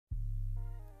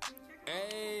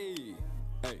Hey,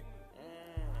 hey.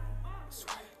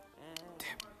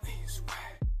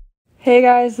 Hey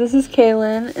guys, this is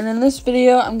Kaylin, and in this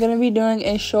video I'm going to be doing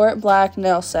a short black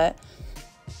nail set.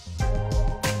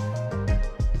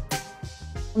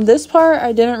 This part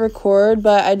I didn't record,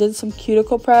 but I did some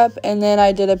cuticle prep and then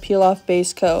I did a peel off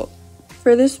base coat.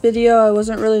 For this video I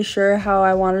wasn't really sure how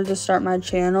I wanted to start my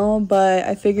channel, but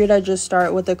I figured I'd just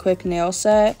start with a quick nail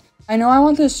set. I know I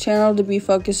want this channel to be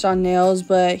focused on nails,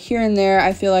 but here and there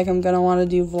I feel like I'm going to want to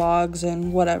do vlogs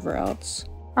and whatever else.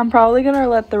 I'm probably going to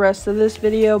let the rest of this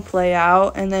video play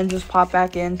out and then just pop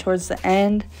back in towards the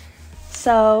end.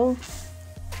 So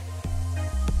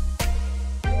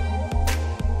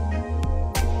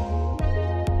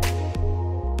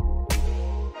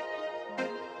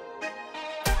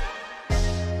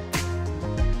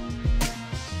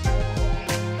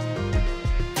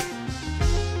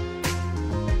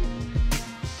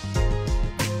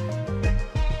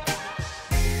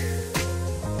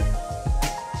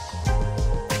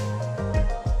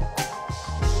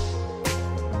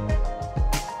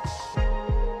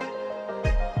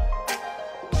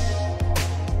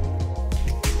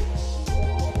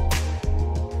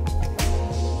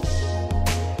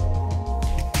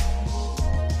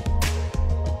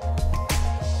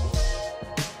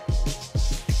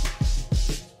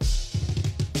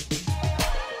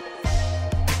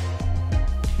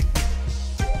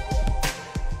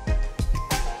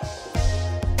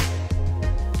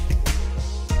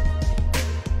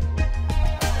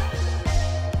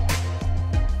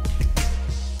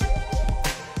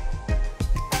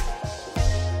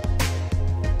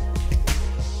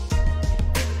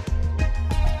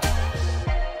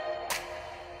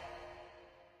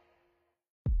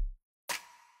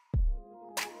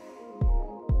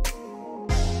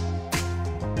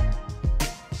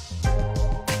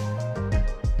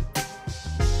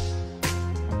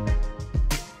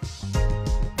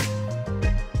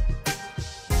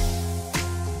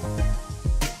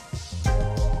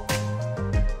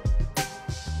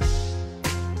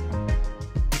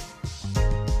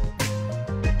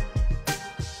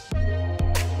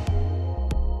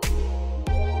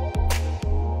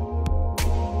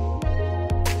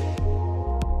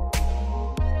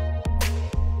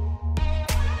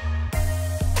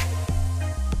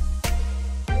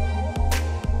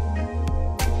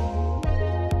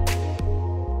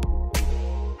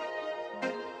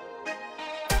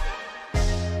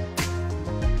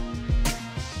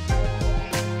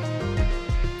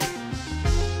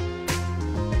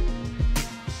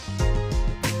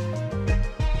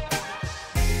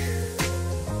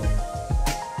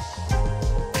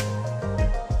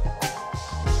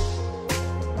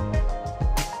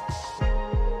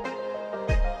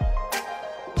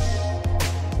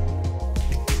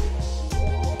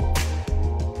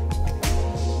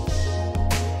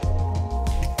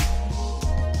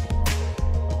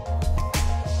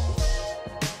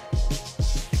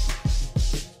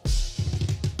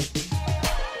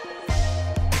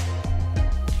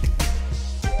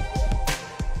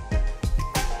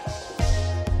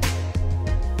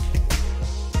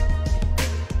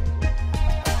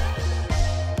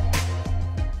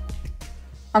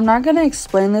I'm not going to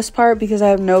explain this part because I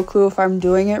have no clue if I'm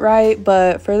doing it right,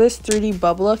 but for this 3D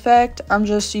bubble effect, I'm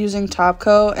just using top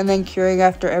coat and then curing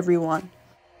after every one.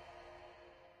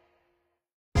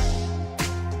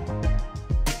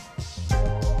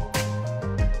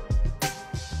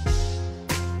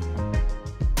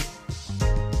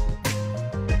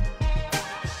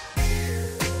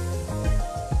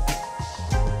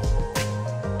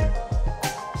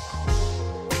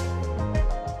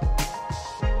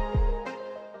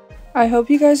 I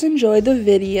hope you guys enjoyed the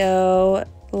video.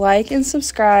 Like and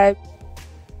subscribe.